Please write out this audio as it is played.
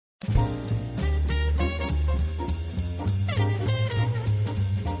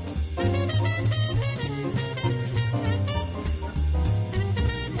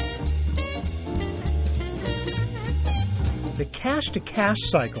cash-to-cash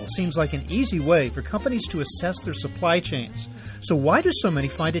cycle seems like an easy way for companies to assess their supply chains. So why do so many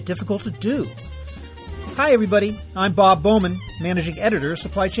find it difficult to do? Hi, everybody. I'm Bob Bowman, Managing Editor of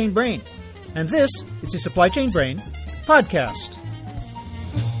Supply Chain Brain. And this is the Supply Chain Brain podcast.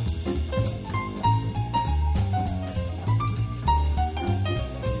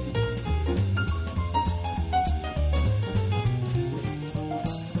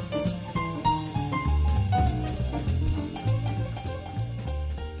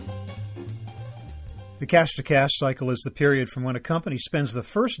 The cash-to-cash cycle is the period from when a company spends the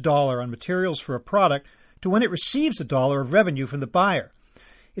first dollar on materials for a product to when it receives a dollar of revenue from the buyer.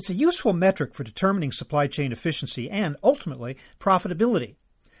 It's a useful metric for determining supply chain efficiency and, ultimately, profitability.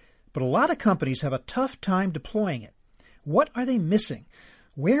 But a lot of companies have a tough time deploying it. What are they missing?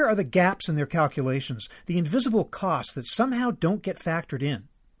 Where are the gaps in their calculations, the invisible costs that somehow don't get factored in?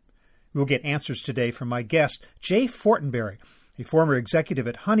 We'll get answers today from my guest, Jay Fortenberry, a former executive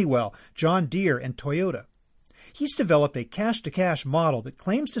at Honeywell, John Deere, and Toyota. He's developed a cash-to-cash model that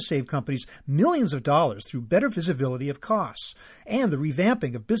claims to save companies millions of dollars through better visibility of costs and the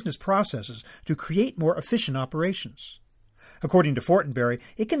revamping of business processes to create more efficient operations. According to Fortenberry,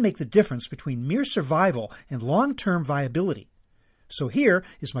 it can make the difference between mere survival and long-term viability. So here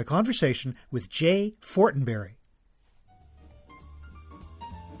is my conversation with Jay Fortenberry.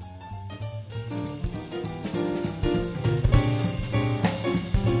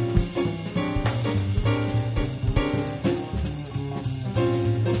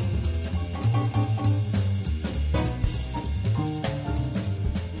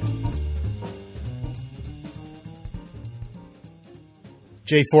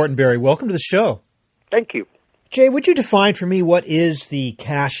 Jay Fortenberry, welcome to the show. Thank you. Jay, would you define for me what is the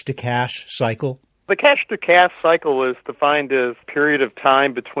cash-to-cash cycle? The cash-to-cash cycle is defined as a period of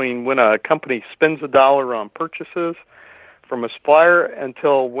time between when a company spends a dollar on purchases from a supplier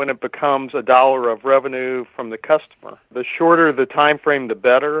until when it becomes a dollar of revenue from the customer. The shorter the time frame, the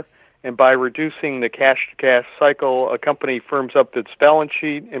better. And by reducing the cash-to-cash cycle, a company firms up its balance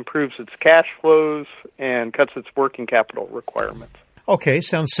sheet, improves its cash flows, and cuts its working capital requirements. Okay,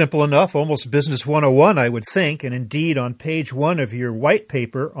 sounds simple enough, almost Business 101, I would think. And indeed, on page 1 of your white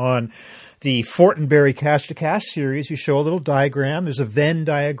paper on the Fortenberry Cash-to-Cash series, you show a little diagram. There's a Venn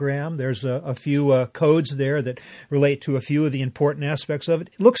diagram. There's a few codes there that relate to a few of the important aspects of it.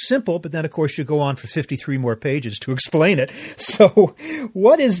 It looks simple, but then, of course, you go on for 53 more pages to explain it. So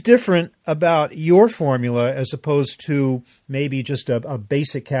what is different about your formula as opposed to maybe just a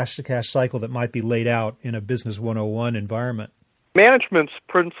basic cash-to-cash cycle that might be laid out in a Business 101 environment? Management's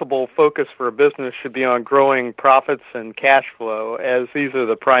principal focus for a business should be on growing profits and cash flow, as these are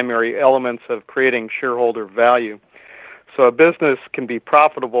the primary elements of creating shareholder value. So a business can be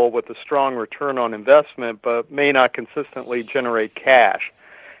profitable with a strong return on investment, but may not consistently generate cash.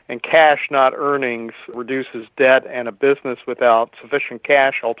 And cash, not earnings, reduces debt, and a business without sufficient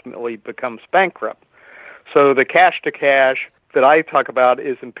cash ultimately becomes bankrupt. So the cash-to-cash that I talk about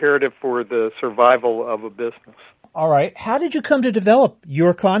is imperative for the survival of a business. All right. How did you come to develop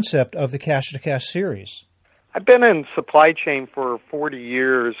your concept of the cash-to-cash series? I've been in supply chain for 40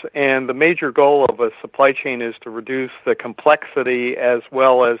 years, and the major goal of a supply chain is to reduce the complexity as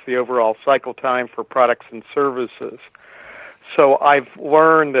well as the overall cycle time for products and services. So I've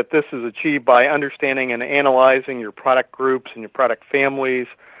learned that this is achieved by understanding and analyzing your product groups and your product families,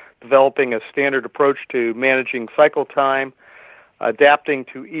 developing a standard approach to managing cycle time, adapting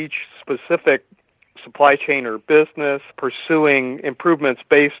to each specific supply chain or business, pursuing improvements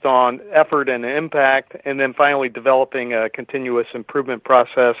based on effort and impact, and then finally developing a continuous improvement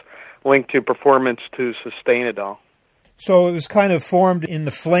process linked to performance to sustain it all. So it was kind of formed in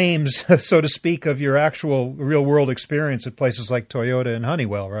the flames, so to speak, of your actual real-world experience at places like Toyota and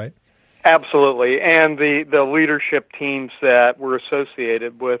Honeywell, right? Absolutely, and the leadership teams that were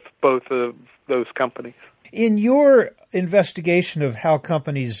associated with both of those companies. In your investigation of how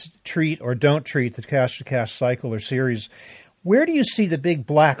companies treat or don't treat the cash-to-cash cycle or series, where do you see the big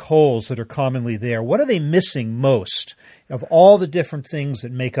black holes that are commonly there? What are they missing most of all the different things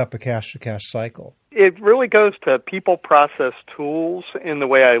that make up a cash-to-cash cycle? It really goes to people, process, tools in the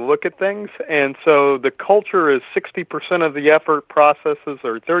way I look at things. And so the culture is 60% of the effort, processes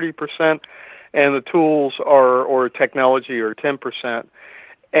are 30%, and the tools or technology are 10%.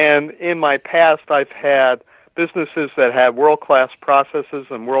 And in my past, I've had businesses that had world-class processes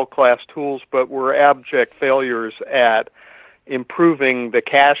and world-class tools, but were abject failures at improving the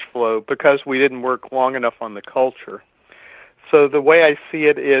cash flow because we didn't work long enough on the culture. So the way I see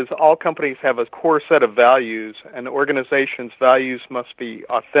it is all companies have a core set of values, and the organization's values must be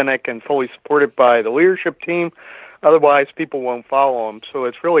authentic and fully supported by the leadership team, Otherwise, people won't follow them. So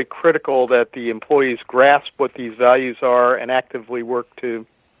it's really critical that the employees grasp what these values are and actively work to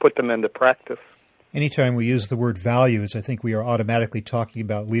put them into practice. Anytime we use the word values, I think we are automatically talking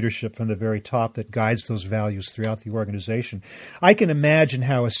about leadership from the very top that guides those values throughout the organization. I can imagine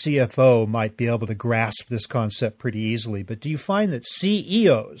how a CFO might be able to grasp this concept pretty easily, but do you find that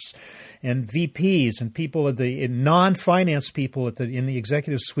CEOs and VPs and people at the non-finance people in the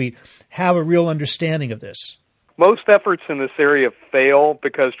executive suite have a real understanding of this? Most efforts in this area fail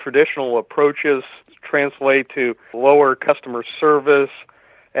because traditional approaches translate to lower customer service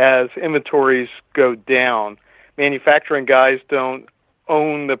as inventories go down. Manufacturing guys don't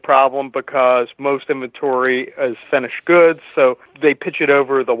own the problem because most inventory is finished goods, so they pitch it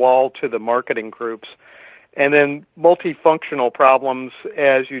over the wall to the marketing groups. And then multifunctional problems,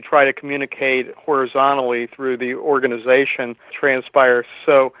 as you try to communicate horizontally through the organization, transpire.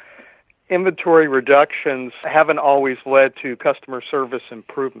 So inventory reductions haven't always led to customer service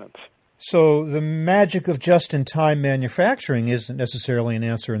improvements. So the magic of just-in-time manufacturing isn't necessarily an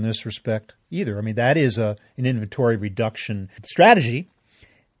answer in this respect either. I mean, that is an inventory reduction strategy,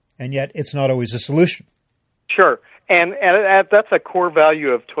 and yet it's not always a solution. Sure. And that's a core value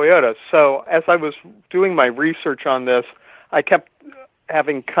of Toyota. So as I was doing my research on this, I kept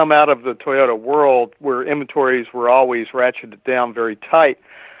having come out of the Toyota world where inventories were always ratcheted down very tight.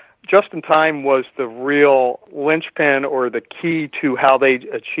 Just-in-time was the real linchpin or the key to how they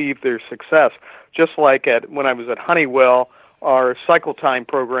achieved their success. Just like when I was at Honeywell, our cycle time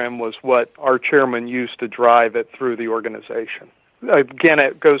program was what our chairman used to drive it through the organization. Again,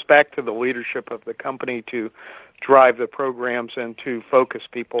 it goes back to the leadership of the company to drive the programs and to focus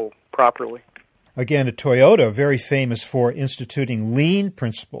people properly. Again, at Toyota, very famous for instituting lean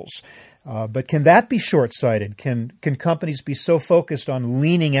principles. But can that be short-sighted? Can companies be so focused on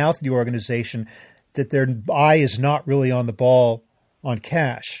leaning out the organization that their eye is not really on the ball on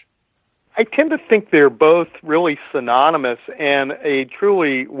cash? I tend to think they're both really synonymous, and a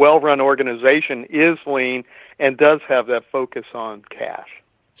truly well-run organization is lean and does have that focus on cash.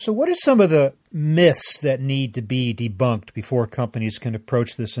 So what are some of the myths that need to be debunked before companies can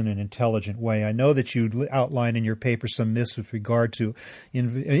approach this in an intelligent way? I know that you outline in your paper some myths with regard to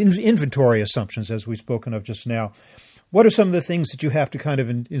inventory assumptions, as we've spoken of just now. What are some of the things that you have to kind of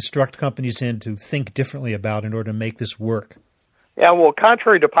instruct companies in to think differently about in order to make this work? Yeah, well,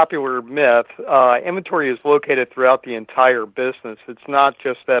 contrary to popular myth, inventory is located throughout the entire business. It's not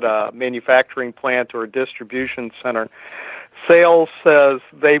just at a manufacturing plant or a distribution center. Sales says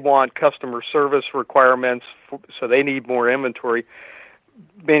they want customer service requirements, so they need more inventory.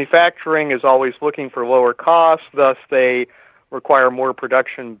 Manufacturing is always looking for lower costs, thus they require more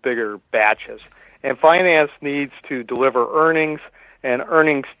production, bigger batches. And finance needs to deliver earnings, and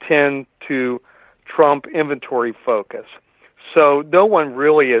earnings tend to trump inventory focus. So no one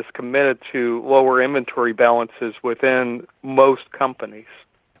really is committed to lower inventory balances within most companies.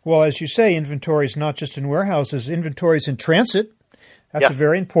 Well, as you say, inventory is not just in warehouses. Inventory is in transit. That's a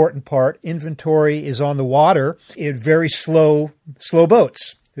very important part. Inventory is on the water in very slow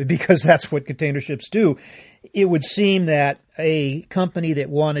boats, because that's what container ships do. It would seem that a company that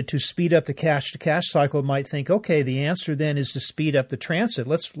wanted to speed up the cash-to-cash cycle might think, okay, the answer then is to speed up the transit.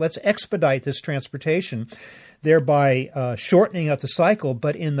 Let's expedite this transportation, thereby shortening up the cycle,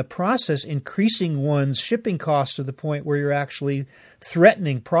 but in the process increasing one's shipping costs to the point where you're actually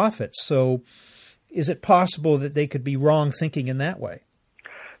threatening profits. So is it possible that they could be wrong thinking in that way?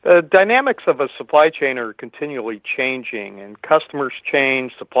 The dynamics of a supply chain are continually changing, and customers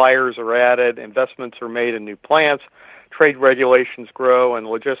change, suppliers are added, investments are made in new plants, trade regulations grow, and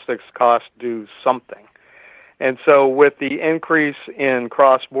logistics costs do something. And so with the increase in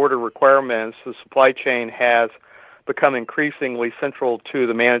cross-border requirements, the supply chain has become increasingly central to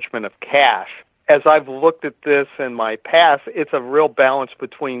the management of cash. As I've looked at this in my past, it's a real balance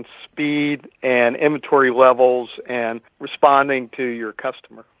between speed and inventory levels and responding to your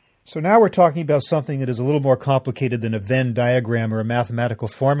customer. So now we're talking about something that is a little more complicated than a Venn diagram or a mathematical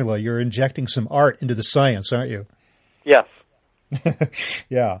formula. You're injecting some art into the science, aren't you? Yes.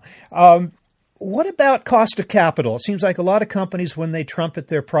 Yeah. What about cost of capital? It seems like a lot of companies, when they trumpet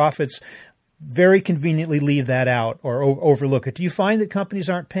their profits, very conveniently leave that out or overlook it. Do you find that companies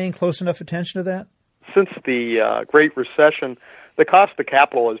aren't paying close enough attention to that? Since the Great Recession, the cost of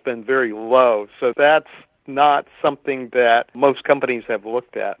capital has been very low, so that's not something that most companies have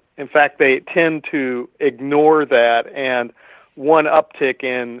looked at. In fact, they tend to ignore that, and one uptick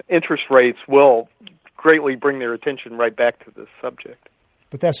in interest rates will greatly bring their attention right back to this subject.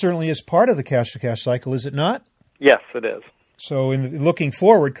 But that certainly is part of the cash-to-cash cycle, is it not? Yes, it is. So in looking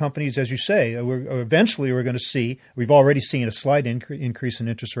forward, companies, as you say, eventually we're going to see, we've already seen a slight increase in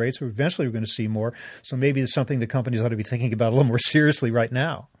interest rates. Eventually we're going to see more. So maybe it's something that companies ought to be thinking about a little more seriously right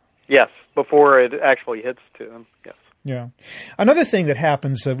now. Yes, before it actually hits to them, yes. Yeah. Another thing that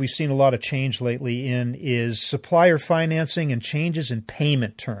happens that we've seen a lot of change lately in is supplier financing and changes in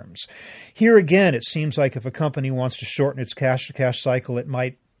payment terms. Here again, it seems like if a company wants to shorten its cash-to-cash cycle, it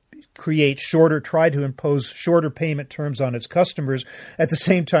might try to impose shorter payment terms on its customers, at the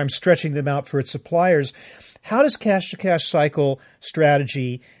same time stretching them out for its suppliers. How does cash-to-cash cycle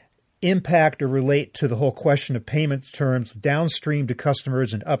strategy impact or relate to the whole question of payment terms downstream to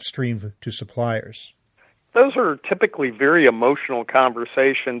customers and upstream to suppliers? Those are typically very emotional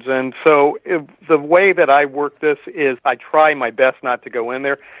conversations, and so the way that I work this is I try my best not to go in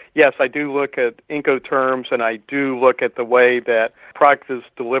there. Yes, I do look at Incoterms, and I do look at the way that product is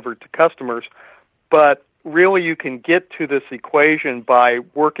delivered to customers, but really you can get to this equation by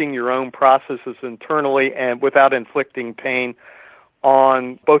working your own processes internally and without inflicting pain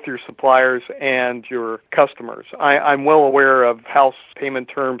on both your suppliers and your customers. I'm well aware of how payment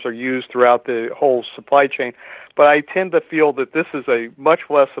terms are used throughout the whole supply chain, but I tend to feel that this is a much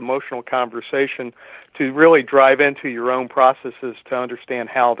less emotional conversation to really drive into your own processes to understand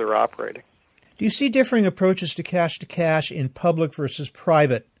how they're operating. Do you see differing approaches to cash in public versus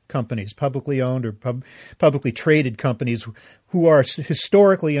private companies, publicly owned or publicly traded companies who are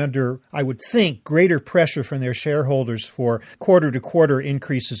historically under, I would think, greater pressure from their shareholders for quarter-to-quarter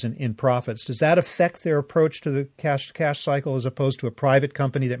increases in profits? Does that affect their approach to the cash-to-cash cycle as opposed to a private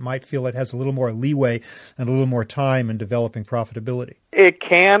company that might feel it has a little more leeway and a little more time in developing profitability? It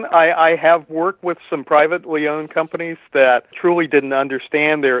can. I have worked with some privately owned companies that truly didn't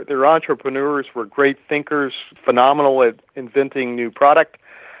understand. Their entrepreneurs were great thinkers, phenomenal at inventing new product,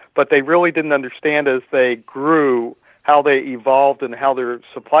 but they really didn't understand as they grew how they evolved and how their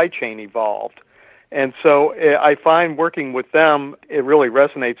supply chain evolved. And so I find working with them, it really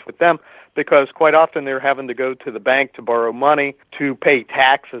resonates with them because quite often they're having to go to the bank to borrow money, to pay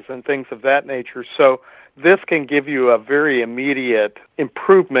taxes and things of that nature. So this can give you a very immediate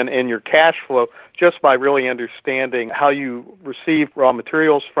improvement in your cash flow just by really understanding how you receive raw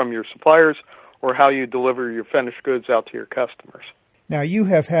materials from your suppliers or how you deliver your finished goods out to your customers. Now, you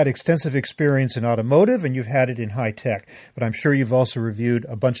have had extensive experience in automotive and you've had it in high tech, but I'm sure you've also reviewed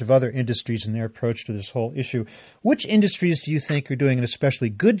a bunch of other industries and their approach to this whole issue. Which industries do you think are doing an especially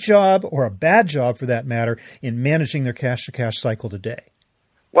good job, or a bad job for that matter, in managing their cash-to-cash cycle today?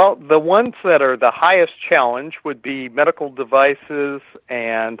 Well, the ones that are the highest challenge would be medical devices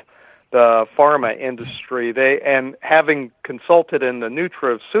and the pharma industry. And having consulted in the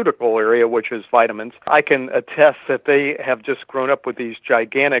nutraceutical area, which is vitamins, I can attest that they have just grown up with these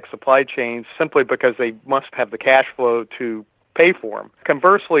gigantic supply chains simply because they must have the cash flow to pay for them.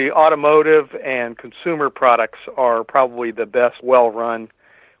 Conversely, automotive and consumer products are probably the best well-run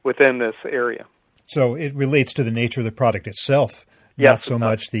within this area. So it relates to the nature of the product itself, yes, not so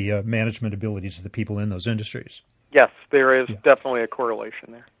much the management abilities of the people in those industries. Yes, there is definitely a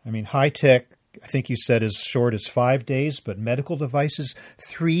correlation there. I mean, high tech, I think you said as short as 5 days, but medical devices,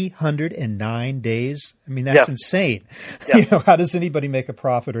 309 days. I mean, that's insane. Yes. How does anybody make a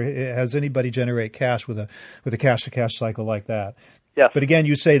profit, or has anybody generate cash with a cash-to-cash cycle like that? Yes. But again,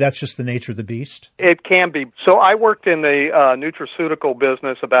 you say that's just the nature of the beast? It can be. So I worked in the nutraceutical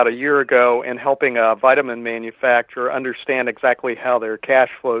business about a year ago in helping a vitamin manufacturer understand exactly how their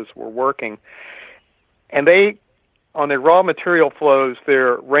cash flows were working. And they, on their raw material flows,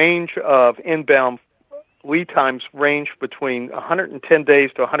 their range of inbound lead times range between 110 days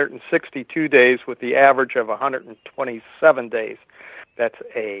to 162 days with the average of 127 days. That's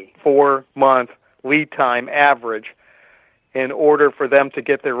a 4-month lead time average in order for them to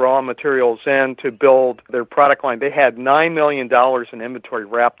get their raw materials in to build their product line. They had $9 million in inventory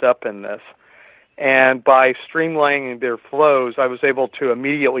wrapped up in this. And by streamlining their flows, I was able to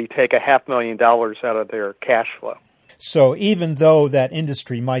immediately take $500,000 out of their cash flow. So even though that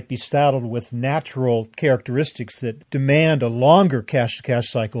industry might be saddled with natural characteristics that demand a longer cash-to-cash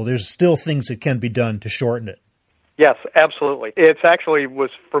cycle, there's still things that can be done to shorten it. Yes, absolutely. It's actually was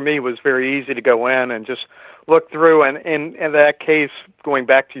very easy to go in and just look through. And in that case, going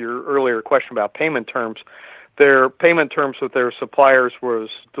back to your earlier question about payment terms, their payment terms with their suppliers was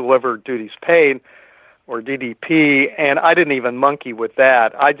delivered duties paid, or DDP, and I didn't even monkey with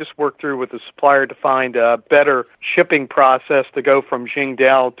that. I just worked through with the supplier to find a better shipping process to go from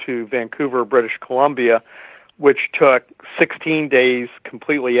Qingdao to Vancouver, British Columbia, which took 16 days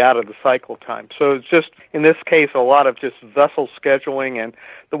completely out of the cycle time. So it's just, in this case, a lot of just vessel scheduling and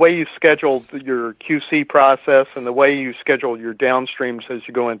the way you schedule your QC process and the way you schedule your downstreams as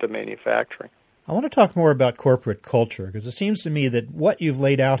you go into manufacturing. I want to talk more about corporate culture, because it seems to me that what you've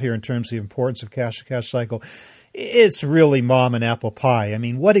laid out here in terms of the importance of cash-to-cash cycle, it's really mom and apple pie. I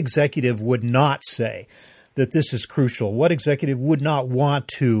mean, what executive would not say that this is crucial? What executive would not want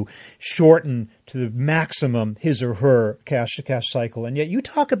to shorten to the maximum his or her cash-to-cash cycle? And yet you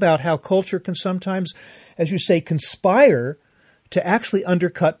talk about how culture can sometimes, as you say, conspire to actually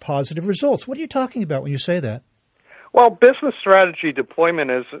undercut positive results. What are you talking about when you say that? Well, business strategy deployment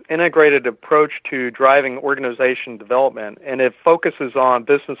is an integrated approach to driving organization development, and it focuses on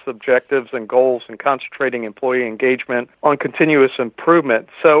business objectives and goals and concentrating employee engagement on continuous improvement.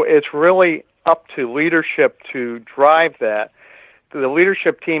 So it's really up to leadership to drive that. The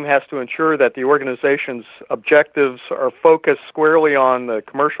leadership team has to ensure that the organization's objectives are focused squarely on the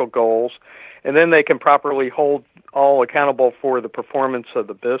commercial goals, and then they can properly hold all accountable for the performance of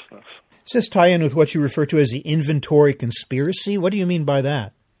the business. Does this tie in with what you refer to as the inventory conspiracy? What do you mean by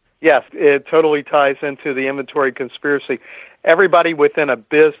that? Yes, it totally ties into the inventory conspiracy. Everybody within a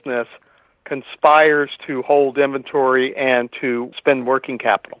business conspires to hold inventory and to spend working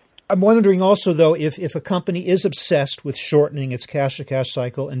capital. I'm wondering also, though, if a company is obsessed with shortening its cash-to-cash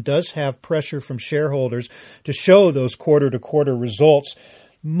cycle and does have pressure from shareholders to show those quarter-to-quarter results,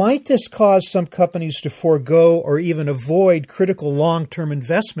 might this cause some companies to forego or even avoid critical long-term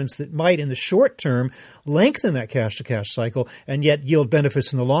investments that might, in the short term, lengthen that cash-to-cash cycle and yet yield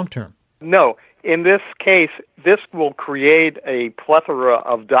benefits in the long term? No. In this case, this will create a plethora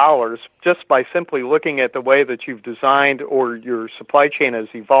of dollars just by simply looking at the way that you've designed or your supply chain has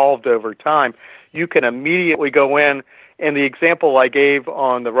evolved over time. You can immediately go in, and the example I gave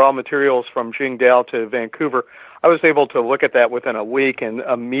on the raw materials from Qingdao to Vancouver, I was able to look at that within a week and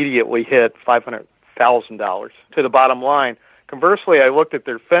immediately hit $500,000 to the bottom line. Conversely, I looked at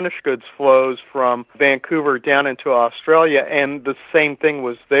their finished goods flows from Vancouver down into Australia, and the same thing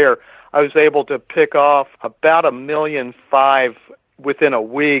was there. I was able to pick off about $1.5 million within a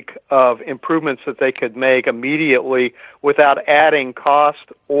week of improvements that they could make immediately without adding cost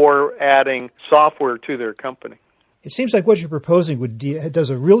or adding software to their company. It seems like what you're proposing does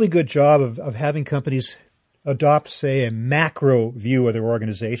a really good job of having companies adopt, say, a macro view of their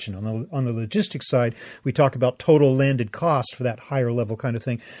organization. On the logistics side, we talk about total landed costs for that higher level kind of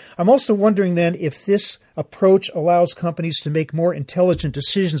thing. I'm also wondering then if this approach allows companies to make more intelligent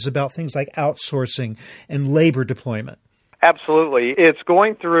decisions about things like outsourcing and labor deployment. Absolutely. It's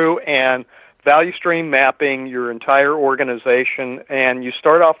going through and value stream mapping your entire organization, and you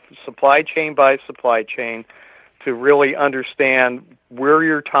start off supply chain by supply chain to really understand where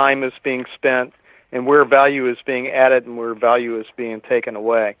your time is being spent and where value is being added and where value is being taken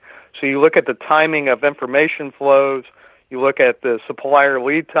away. So you look at the timing of information flows, you look at the supplier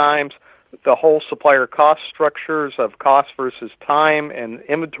lead times, the whole supplier cost structures of cost versus time and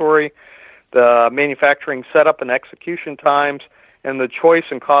inventory, the manufacturing setup and execution times, and the choice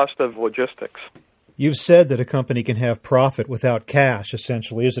and cost of logistics. You've said that a company can have profit without cash,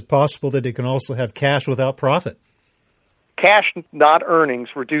 essentially. Is it possible that it can also have cash without profit? Cash, not earnings,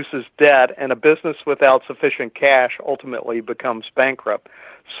 reduces debt, and a business without sufficient cash ultimately becomes bankrupt.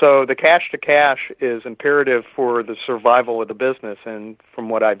 So the cash-to-cash is imperative for the survival of the business, and from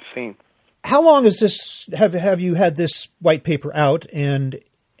what I've seen. How long is this? Have you had this white paper out, and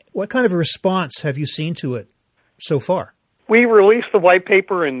what kind of a response have you seen to it so far? We released the white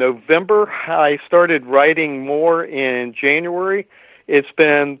paper in November. I started writing more in January. It's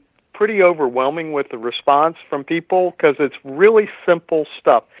been pretty overwhelming with the response from people because it's really simple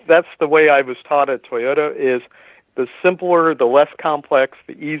stuff. That's the way I was taught at Toyota, is the simpler, the less complex,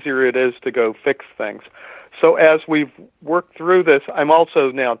 the easier it is to go fix things. So as we've worked through this, I'm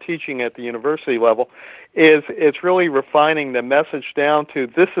also now teaching at the university level, it's really refining the message down to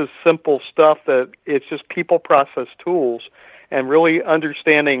this is simple stuff that it's just people, process, tools, and really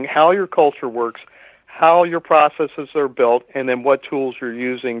understanding how your culture works, how your processes are built, and then what tools you're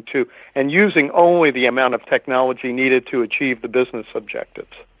using and using only the amount of technology needed to achieve the business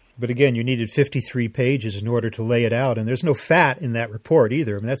objectives. But again, you needed 53 pages in order to lay it out, and there's no fat in that report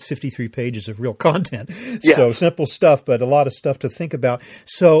either. I mean, that's 53 pages of real content. Yeah. So simple stuff, but a lot of stuff to think about.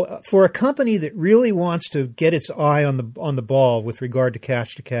 So for a company that really wants to get its eye on the ball with regard to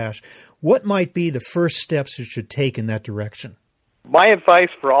cash, what might be the first steps it should take in that direction? My advice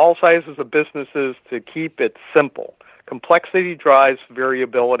for all sizes of businesses to keep it simple. Complexity drives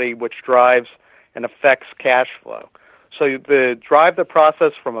variability, which drives and affects cash flow. So drive the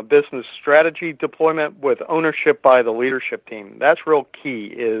process from a business strategy deployment with ownership by the leadership team. That's real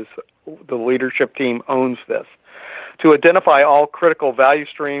key, is the leadership team owns this. To identify all critical value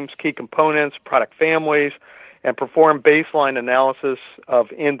streams, key components, product families, and perform baseline analysis of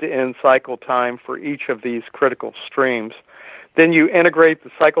end-to-end cycle time for each of these critical streams. Then you integrate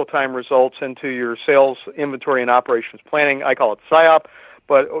the cycle time results into your sales, inventory, and operations planning. I call it SIOP,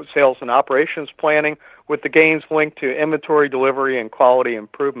 but sales and operations planning, with the gains linked to inventory delivery and quality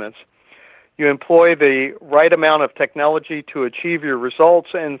improvements. You employ the right amount of technology to achieve your results,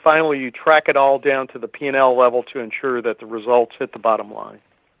 and finally you track it all down to the P&L level to ensure that the results hit the bottom line.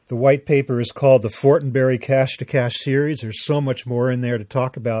 The white paper is called the Fortenberry Cash-to-Cash series. There's so much more in there to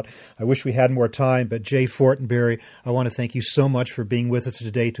talk about. I wish we had more time, but Jay Fortenberry, I want to thank you so much for being with us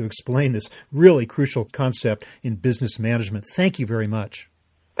today to explain this really crucial concept in business management. Thank you very much.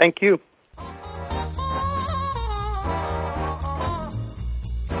 Thank you.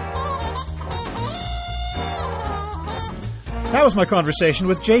 That was my conversation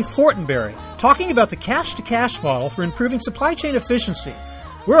with Jay Fortenberry, talking about the cash-to-cash model for improving supply chain efficiency.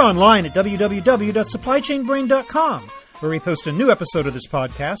 We're online at www.supplychainbrain.com, where we post a new episode of this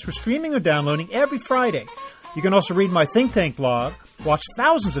podcast for streaming or downloading every Friday. You can also read my Think Tank blog, watch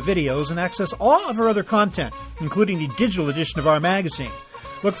thousands of videos, and access all of our other content, including the digital edition of our magazine.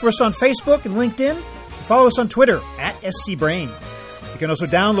 Look for us on Facebook and LinkedIn, and follow us on Twitter at SCBrain. You can also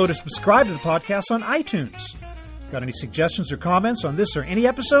download and subscribe to the podcast on iTunes. Got any suggestions or comments on this or any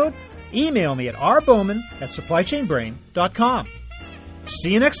episode? Email me at rbowman@supplychainbrain.com.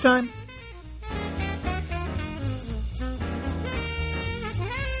 See you next time.